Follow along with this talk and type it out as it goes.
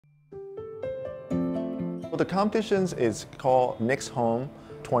Well, the competition is called Next Home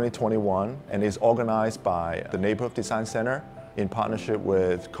 2021 and is organized by the Neighborhood Design Center in partnership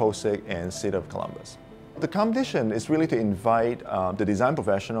with COSIC and City of Columbus. The competition is really to invite the design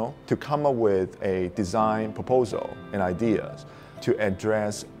professional to come up with a design proposal and ideas to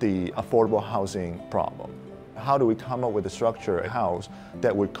address the affordable housing problem. How do we come up with a structure, a house,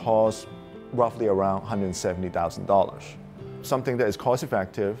 that would cost roughly around $170,000? Something that is cost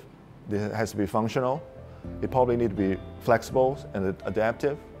effective, it has to be functional, it probably needs to be flexible and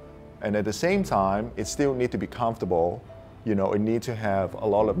adaptive, and at the same time, it still needs to be comfortable. You know, it needs to have a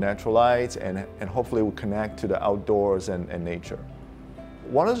lot of natural lights and hopefully will connect to the outdoors and nature.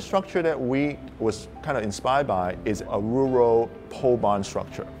 One of the structures that we was kind of inspired by is a rural pole barn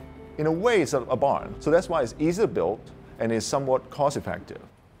structure. In a way, it's a barn, so that's why it's easy to build and is somewhat cost effective.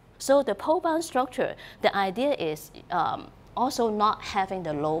 So the pole barn structure, the idea is also not having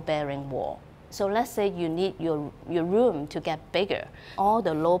the load-bearing wall. So let's say you need your room to get bigger. All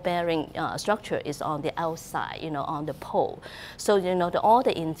the load-bearing structure is on the outside, on the pole. So all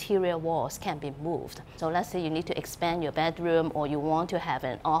the interior walls can be moved. So let's say you need to expand your bedroom or you want to have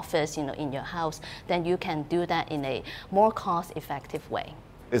an office, in your house, then you can do that in a more cost-effective way.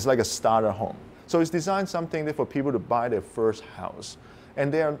 It's like a starter home. So it's designed something for people to buy their first house.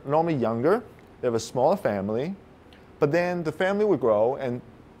 And they are normally younger, they have a smaller family, but then the family will grow and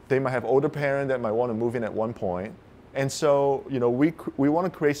they might have older parents that might want to move in at one point. And so, we want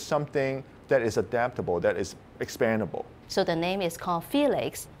to create something that is adaptable, that is expandable. So the name is called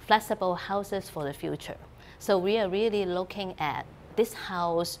Felix, Flexible Houses for the Future. So we are really looking at this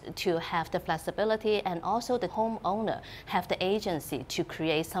house to have the flexibility and also the homeowner have the agency to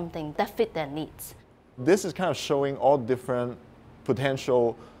create something that fit their needs. This is kind of showing all different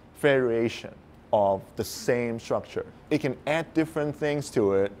potential variation of the same structure. It can add different things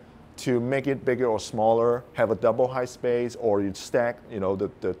to it to make it bigger or smaller, have a double height space, or you stack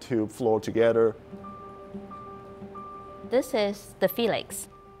the two floors together. This is the Felix.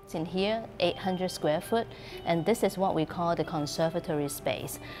 In here, 800 square foot, and this is what we call the conservatory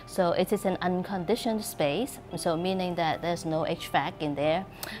space. So it is an unconditioned space, so meaning that there's no HVAC in there.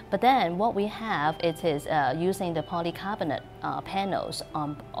 But then what we have, it is using the polycarbonate panels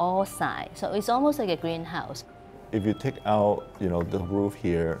on all sides. So it's almost like a greenhouse. If you take out, the roof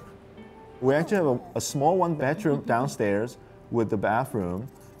here, we actually have a small one-bedroom downstairs with the bathroom.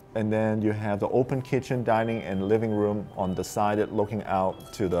 And then you have the open kitchen, dining, and living room on the side looking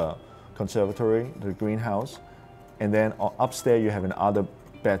out to the conservatory, the greenhouse. And then upstairs you have another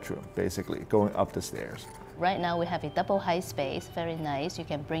bedroom, basically, going up the stairs. Right now we have a double height space, very nice. You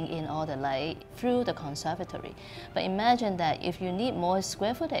can bring in all the light through the conservatory. But imagine that if you need more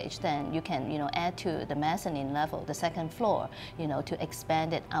square footage, then you can add to the mezzanine level, the second floor, to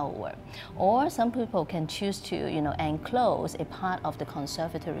expand it outward. Or some people can choose to enclose a part of the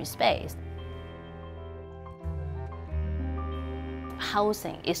conservatory space.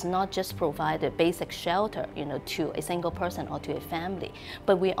 Housing is not just provide a basic shelter, to a single person or to a family,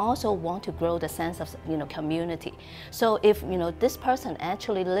 but we also want to grow the sense of, community. So if, this person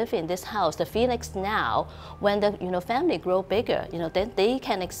actually live in this house, the Felix now, when the, family grow bigger, then they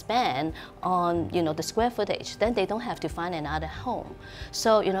can expand on, the square footage. Then they don't have to find another home.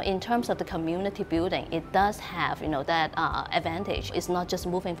 So, in terms of the community building, it does have, that advantage. It's not just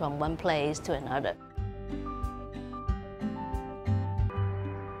moving from one place to another.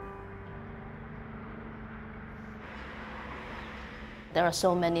 There are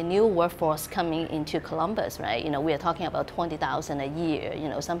so many new workforce coming into Columbus, right? We are talking about 20,000 a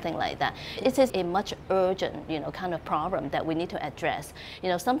year, something like that. It is a much urgent, kind of problem that we need to address.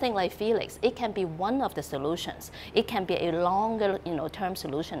 Something like Felix, it can be one of the solutions. It can be a longer, term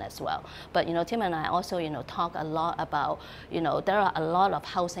solution as well. But, Tim and I also, talk a lot about, there are a lot of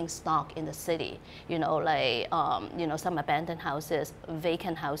housing stock in the city, like, some abandoned houses,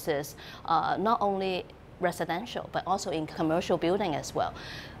 vacant houses, not only residential, but also in commercial building as well.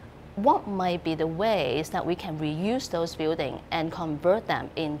 What might be the ways that we can reuse those buildings and convert them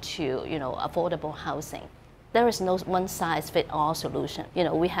into, affordable housing? There is no one-size-fits-all solution.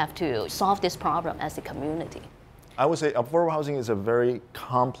 We have to solve this problem as a community. I would say affordable housing is a very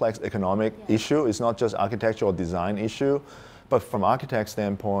complex economic issue. It's not just architectural design issue, but from architect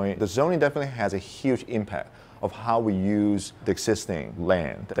standpoint, the zoning definitely has a huge impact of how we use the existing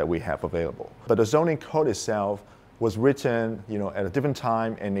land that we have available. But the zoning code itself was written, at a different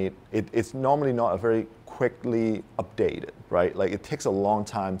time, and it's normally not a very quickly updated, right? Like it takes a long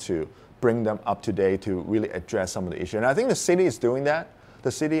time to bring them up to date to really address some of the issues. And I think the city is doing that.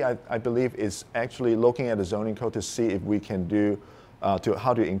 The city, I believe, is actually looking at the zoning code to see if we can do to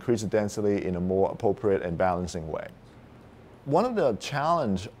how to increase the density in a more appropriate and balancing way. One of the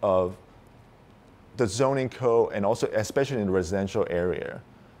challenge of the zoning code, and also especially in the residential area,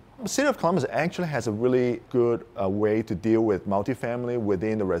 the City of Columbus actually has a really good way to deal with multifamily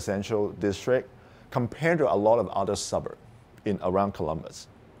within the residential district compared to a lot of other suburbs around Columbus.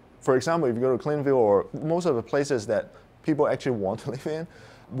 For example, if you go to Clintonville or most of the places that people actually want to live in,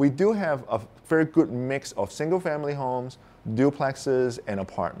 we do have a very good mix of single-family homes, duplexes, and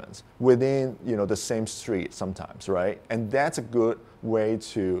apartments within the same street sometimes, right? And that's a good way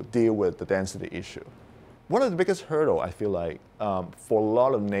to deal with the density issue. One of the biggest hurdles, I feel like, for a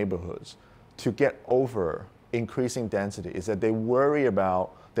lot of neighborhoods to get over increasing density is that they worry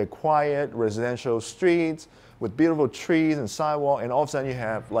about their quiet residential streets with beautiful trees and sidewalk, and all of a sudden you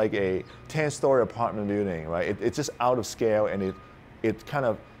have like a 10-story apartment building, right? It's just out of scale, and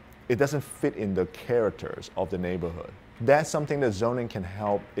it doesn't fit in the characters of the neighborhood. That's something that zoning can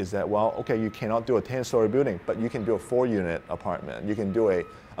help, is that, well, okay, you cannot do a 10-story building, but you can do a 4-unit apartment. You can do a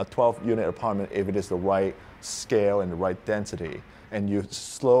 12-unit apartment if it is the right scale and the right density. And you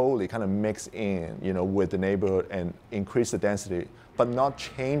slowly kind of mix in, with the neighborhood and increase the density, but not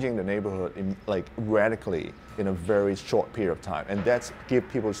changing the neighborhood radically in a very short period of time. And that's give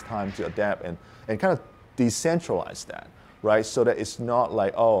people time to adapt and kind of decentralize that, right? So that it's not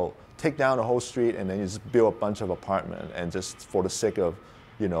like, oh, take down the whole street and then you just build a bunch of apartments and just for the sake of,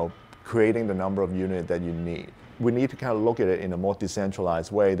 creating the number of units that you need. We need to kind of look at it in a more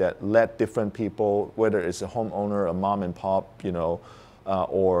decentralized way that let different people, whether it's a homeowner, a mom and pop,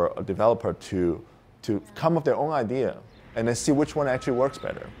 or a developer, to come up with their own idea and then see which one actually works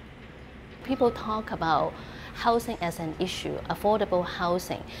better. People talk about housing as an issue, affordable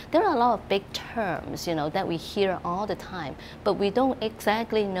housing. There are a lot of big terms, that we hear all the time, but we don't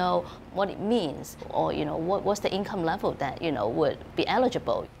exactly know what it means, or what's the income level that would be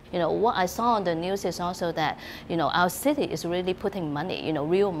eligible. What I saw on the news is also that our city is really putting money,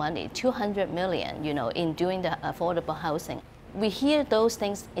 real money, 200 million, in doing the affordable housing. We hear those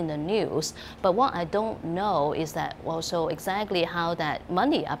things in the news, but what I don't know is that also exactly how that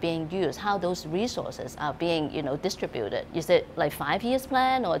money are being used, how those resources are being distributed. Is it like 5 years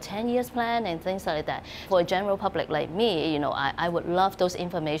plan or 10 years plan and things like that? For a general public like me, I would love those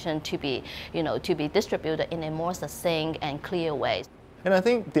information to be distributed in a more succinct and clear way. And I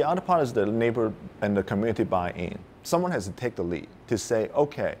think the other part is the neighbor and the community buy-in. Someone has to take the lead to say,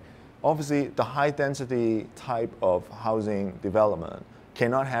 okay, obviously, the high-density type of housing development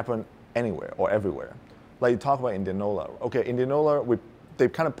cannot happen anywhere or everywhere. Like you talk about Indianola. Okay, Indianola, they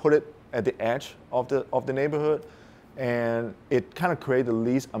kind of put it at the edge of the neighborhood, and it kind of created the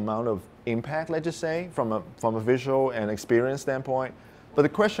least amount of impact, let's just say, from a visual and experience standpoint. But the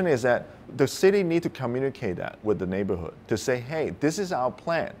question is that the city need to communicate that with the neighborhood to say, hey, this is our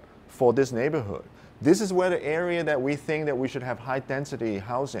plan for this neighborhood. This is where the area that we think that we should have high-density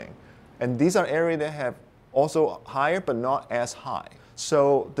housing. And these are areas that have also higher, but not as high.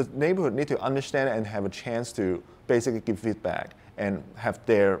 So the neighborhood need to understand it and have a chance to basically give feedback and have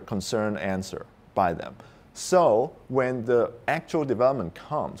their concern answered by them. So when the actual development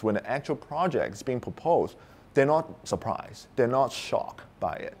comes, when the actual project is being proposed, they're not surprised. They're not shocked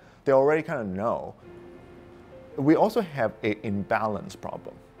by it. They already kind of know. We also have an imbalance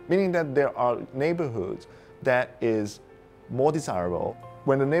problem, meaning that there are neighborhoods that is more desirable.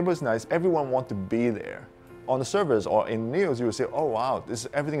 When the neighborhood is nice, everyone wants to be there. On the surface or in news, you will say, oh wow,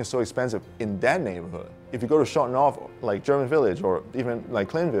 everything is so expensive in that neighborhood. If you go to Short North, like German Village, or even like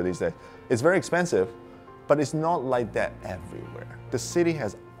Clintonville these days, it's very expensive, but it's not like that everywhere. The city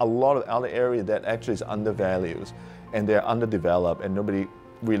has a lot of other areas that actually is undervalued, and they're underdeveloped, and nobody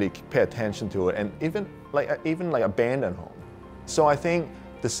really pay attention to it, and even like abandoned home. So I think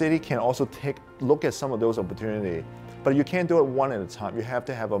the city can also look at some of those opportunities. But you can't do it one at a time. You have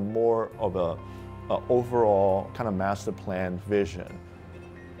to have a more of a overall kind of master plan vision.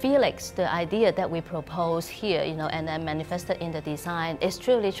 Felix, the idea that we propose here, and then manifested in the design, is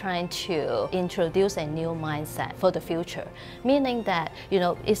truly trying to introduce a new mindset for the future. Meaning that,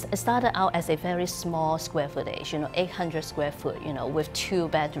 it started out as a very small square footage, 800 square foot, with 2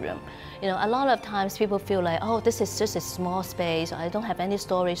 bedrooms. A lot of times people feel like, oh, this is just a small space, I don't have any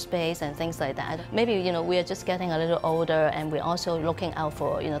storage space and things like that. Maybe, we are just getting a little older, and we're also looking out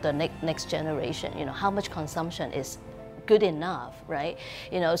for, the next generation, how much consumption is good enough, right?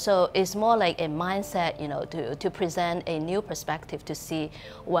 So it's more like a mindset, to present a new perspective to see,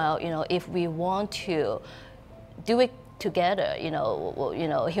 well, if we want to do it together,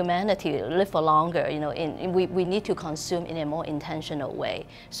 humanity live for longer, we need to consume in a more intentional way.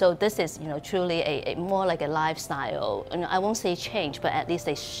 So this is, truly a more like a lifestyle, I won't say change, but at least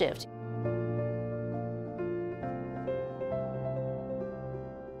a shift.